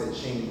whole mindset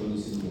changed when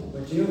you see the moon.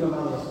 But you don't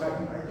know the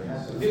spectrum, right?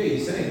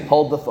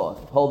 Hold the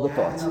thoughts.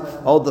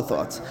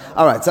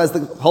 All right,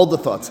 hold the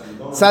thoughts.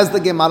 Says the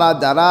Gemara,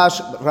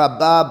 Darash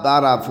Rabba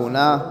bar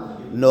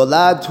Avuna,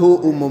 Nolad hu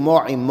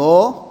umumo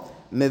imo,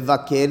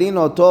 mevakerin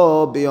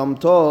oto biyom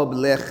tov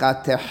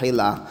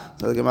lechatechila.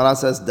 So the Gemara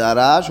says,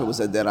 Darash, it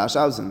was a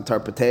derasha, it was an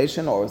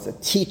interpretation, or it was a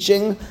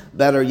teaching,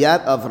 better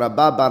yet, of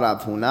Rabba bar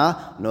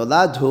Avuna,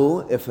 Nolad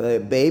hu, if a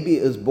baby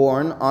is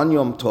born on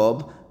Yom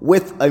Tov,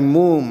 with a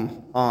mum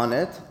on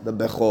it, the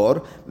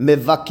bechor,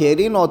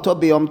 mevakerin oto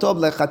biyom tov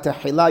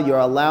lechatechila, you're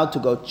allowed to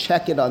go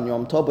check it on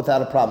Yom Tov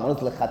without a problem. What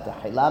does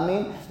lechatechila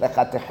mean?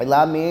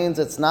 Lechatechila means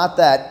it's not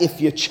that if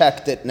you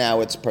checked it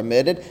now it's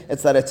permitted,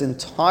 it's that it's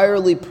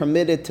entirely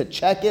permitted to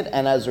check it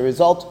and as a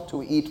result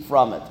to eat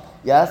from it.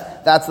 Yes?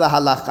 That's the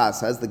halacha,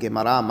 says the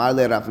Gemara. Amar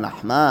le Rav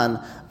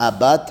Nachman,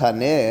 Abba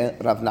Taneh,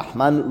 Rav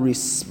Nachman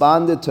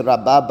responded to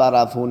Rabba bar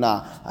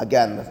Avuna.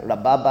 Again,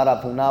 Rabba bar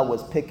Avuna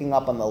was picking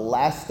up on the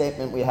last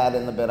statement we had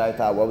in the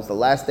Beraita. What was the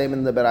last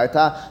statement in the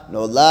Beraita?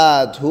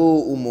 Nolad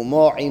hu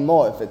umumo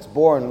imo. If it's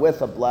born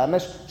with a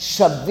blemish,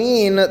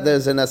 shavin,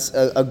 there's an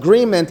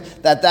agreement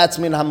that's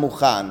min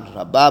hamuchan.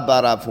 Rabba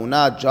bar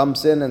Avuna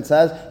jumps in and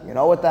says, you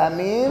know what that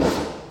means?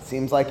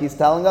 Seems like he's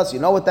telling us, you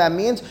know what that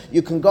means?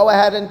 You can go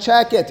ahead and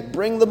check it.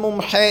 Bring the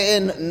mumche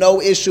in,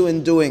 no issue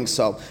in doing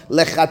so.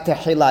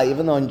 Lechatechila,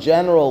 even though in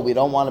general we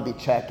don't want to be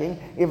checking,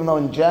 even though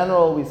in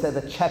general we say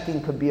that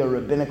checking could be a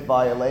rabbinic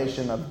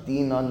violation of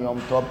din on Yom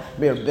Tov,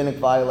 be a rabbinic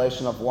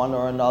violation of one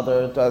or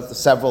another,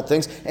 several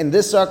things. In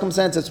this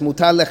circumstance, it's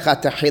mutar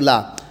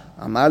lechatechila.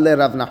 Amar le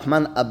Rav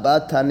Nachman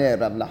Abba Taneh.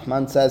 Rav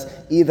Nachman says,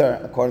 either,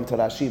 according to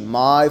Rashi,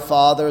 my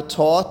father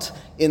taught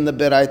in the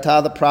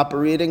Beraita the proper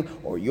reading,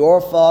 or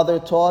your father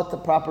taught the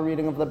proper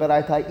reading of the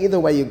Beraita. Either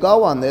way you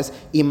go on this,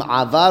 im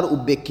avar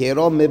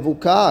ubekero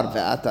mevukar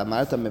ve'ata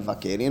amarta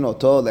mevakerin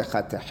oto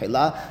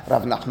lechatechila.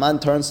 Rav Nachman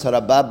turns to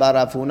Rabba bar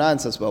Avuna and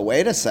says, well,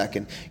 wait a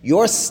second.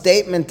 Your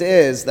statement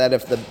is that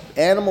if the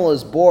animal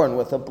is born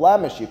with a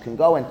blemish, you can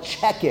go and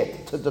check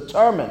it to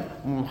determine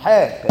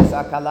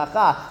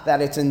that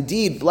it's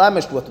indeed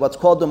blemished with what's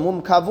called the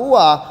mum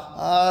kavua.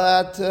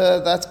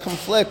 That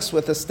conflicts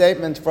with a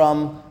statement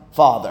from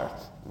father.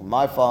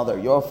 My father,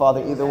 your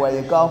father, either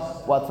way you go.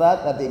 What's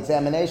that? That the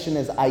examination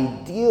is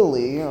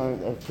ideally,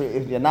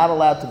 if you're not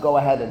allowed to go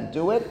ahead and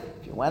do it,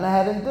 if you went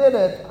ahead and did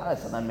it, all right,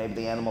 so then maybe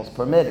the animal's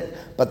permitted.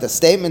 But the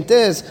statement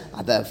is,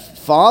 the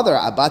father,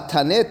 Abat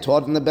Taneh,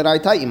 taught in the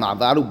Beraita, Im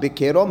avaru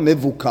bikero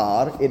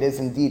mivukar, it is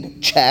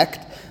indeed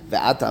checked.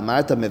 And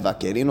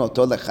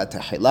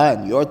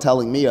you're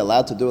telling me you're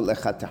allowed to do it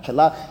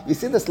lechatechila. You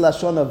see this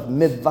lashon of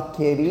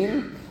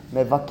mivakerin?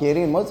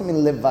 Mevakerin, what does it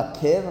mean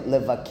levaker?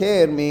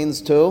 Levaker means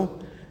to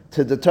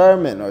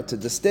determine or to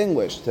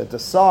distinguish, to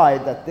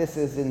decide that this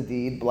is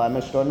indeed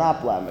blemished or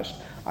not blemished.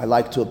 I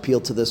like to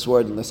appeal to this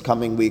word in this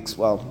coming week's,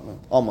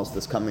 almost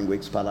this coming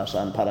week's parasha,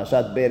 and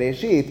Parashat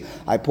Bereshit.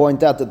 I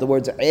point out that the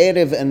words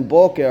erev and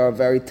boker are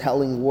very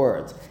telling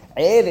words.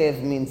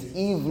 Erev means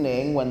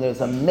evening when there's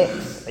a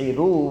mix.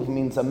 Iruv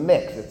means a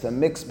mix. It's a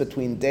mix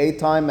between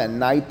daytime and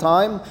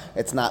nighttime.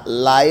 It's not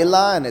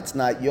laila and it's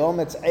not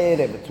yom, it's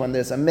erev. It's when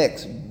there's a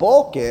mix.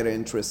 Boker,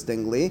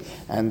 interestingly,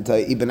 and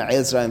Ibn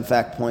Ezra in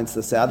fact points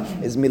this out,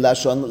 is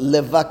milashon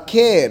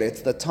levaker.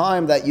 It's the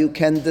time that you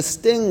can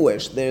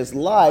distinguish. There's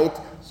light,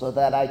 so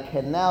that I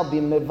can now be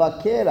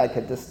mivakir, I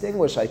could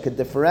distinguish, I could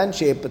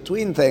differentiate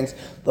between things.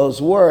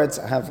 Those words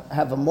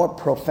have a more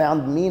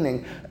profound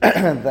meaning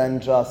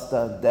than just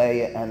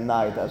day and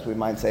night, as we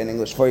might say in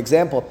English. For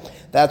example,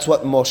 that's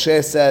what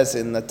Moshe says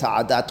in the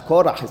Ta'adat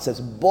Korach. He says,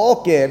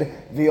 Boker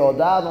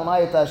v'yoda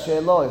Adonai et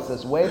hashelo. He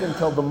says, wait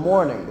until the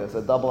morning. There's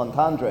a double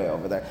entendre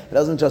over there. It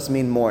doesn't just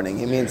mean morning.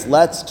 He means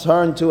let's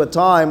turn to a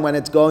time when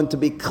it's going to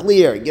be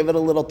clear. Give it a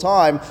little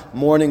time.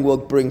 Morning will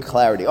bring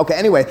clarity. Okay,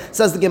 anyway,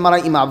 says the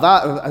Gemara,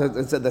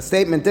 the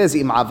statement is,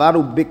 Im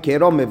avaru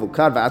bikero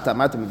mevukar v'at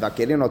amart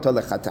mevakerin oto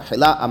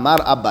lechatechila amar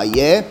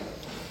Abaye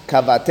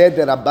kavate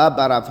de Rabba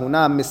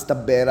baravuna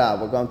mistabera.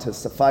 We're going to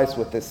suffice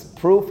with this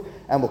proof,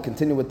 and we'll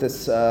continue with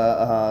this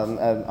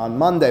on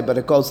Monday, but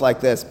it goes like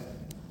this.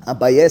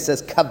 Abaye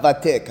says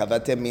kavate.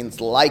 Kavate means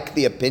like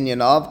the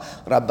opinion of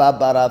Rabba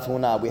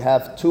baravuna. We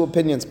have two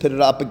opinions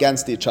pitted up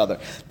against each other.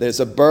 There's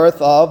a birth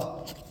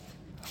of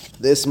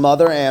this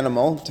mother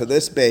animal to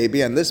this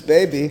baby, and this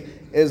baby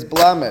is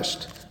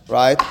blemished.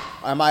 Right?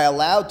 Am I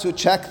allowed to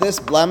check this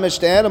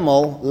blemished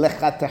animal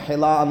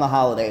lechatechila on the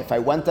holiday? If I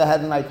went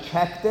ahead and I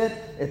checked it,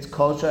 it's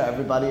kosher.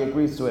 Everybody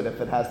agrees to it if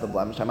it has the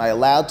blemish. Am I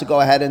allowed to go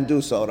ahead and do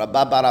so?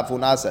 Rabba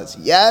baravuna says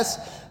yes.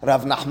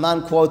 Rav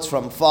Nachman quotes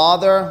from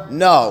father.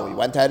 No, he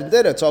went ahead and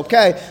did it. It's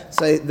okay.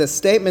 So the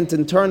statement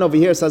in turn over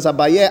here says,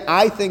 Abaye,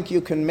 I think you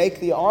can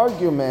make the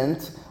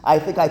argument. I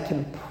think I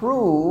can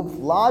prove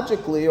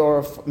logically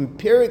or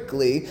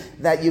empirically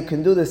that you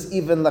can do this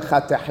even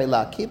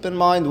lechatechila. Keep in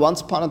mind,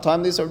 once upon a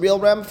time, these are real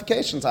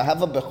ramifications. I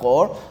have a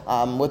bechor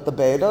with the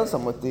betas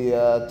and with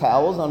the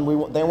towels, and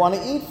they want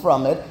to eat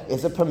from it.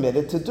 Is it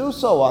permitted to do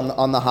so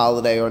on the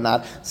holiday or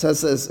not? He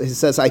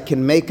says, I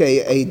can make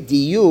a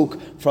diuk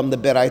from the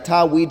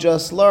beraita we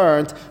just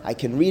learned. I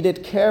can read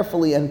it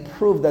carefully and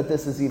prove that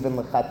this is even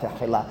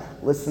lechatechila.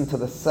 Listen to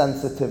the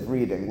sensitive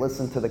reading.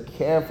 Listen to the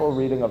careful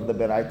reading of the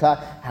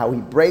beraita, how he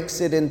breaks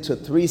it into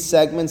three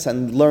segments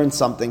and learn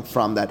something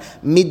from that.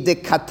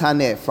 Midde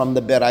katane, from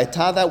the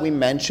beraita that we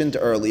mentioned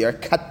earlier.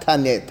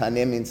 Katane,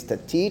 tane means to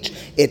teach.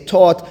 It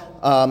taught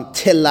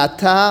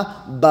tilata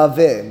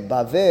bave.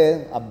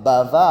 Bave, a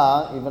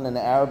bava, even in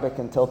Arabic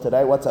until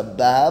today, what's a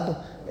bab?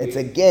 It's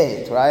a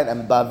gate, right?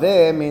 And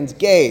bave means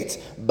gate.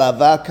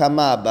 Bava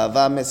kama,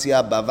 bava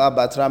mesya, bava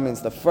batra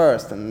means the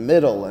first and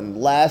middle and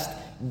last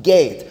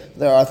gate.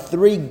 There are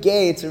three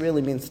gates. It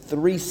really means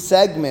three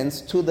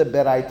segments to the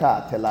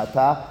beraita.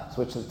 Telata,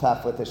 switch the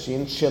taf with the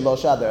shin.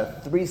 Shilosha. There are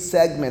three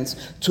segments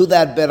to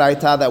that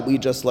beraita that we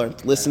just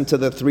learned. Listen to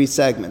the three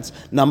segments.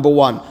 Number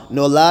one,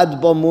 nolad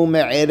bo mu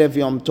me'erev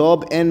yom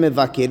tov en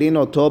mevakirin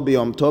oto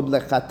b'yom tov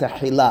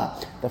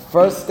lechatechila. The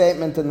first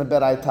statement in the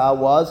beraita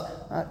was,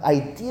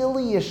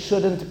 ideally you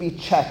shouldn't be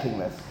checking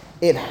this.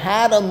 It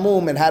had a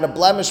mum, it had a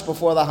blemish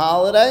before the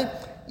holiday.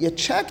 You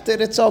checked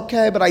it, it's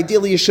okay, but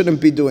ideally you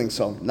shouldn't be doing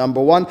so.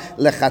 Number one,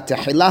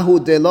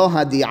 lechatechillahu delo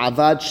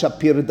hadi'avad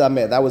shapir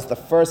dameh. That was the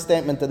first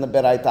statement in the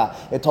beraita.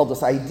 It told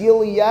us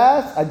ideally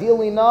yes,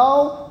 ideally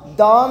no,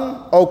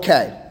 done,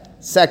 okay.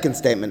 Second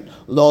statement,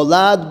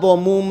 lolad bo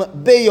mum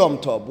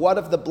beyom tov. What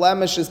if the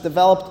blemish is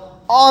developed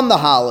on the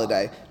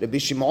holiday? Rabbi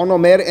Shimon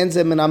omer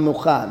enze min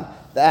hamuchan.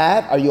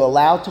 That, are you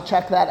allowed to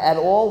check that at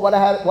all? What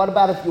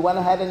about if you went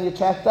ahead and you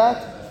checked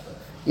that?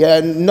 Yeah,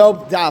 no,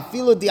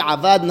 da'afilu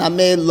di'avad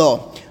nameh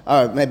lo.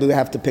 All right, maybe we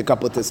have to pick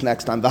up with this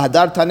next time. Okay,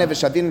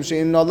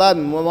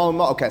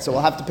 so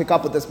we'll have to pick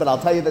up with this, but I'll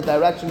tell you the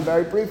direction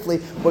very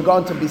briefly. We're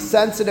going to be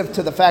sensitive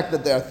to the fact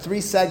that there are three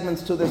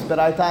segments to this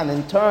beraita, and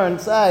in turn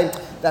say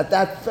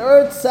that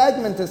third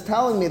segment is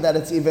telling me that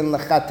it's even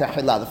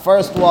lechatechila. The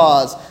first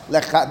was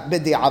lechat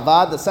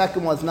b'di'avad, the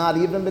second was not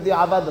even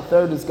b'di'avad, the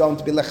third is going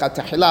to be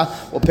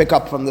lechatechila. We'll pick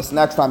up from this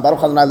next time. Baruch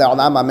Adonai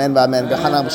le'olam, amen v'amen.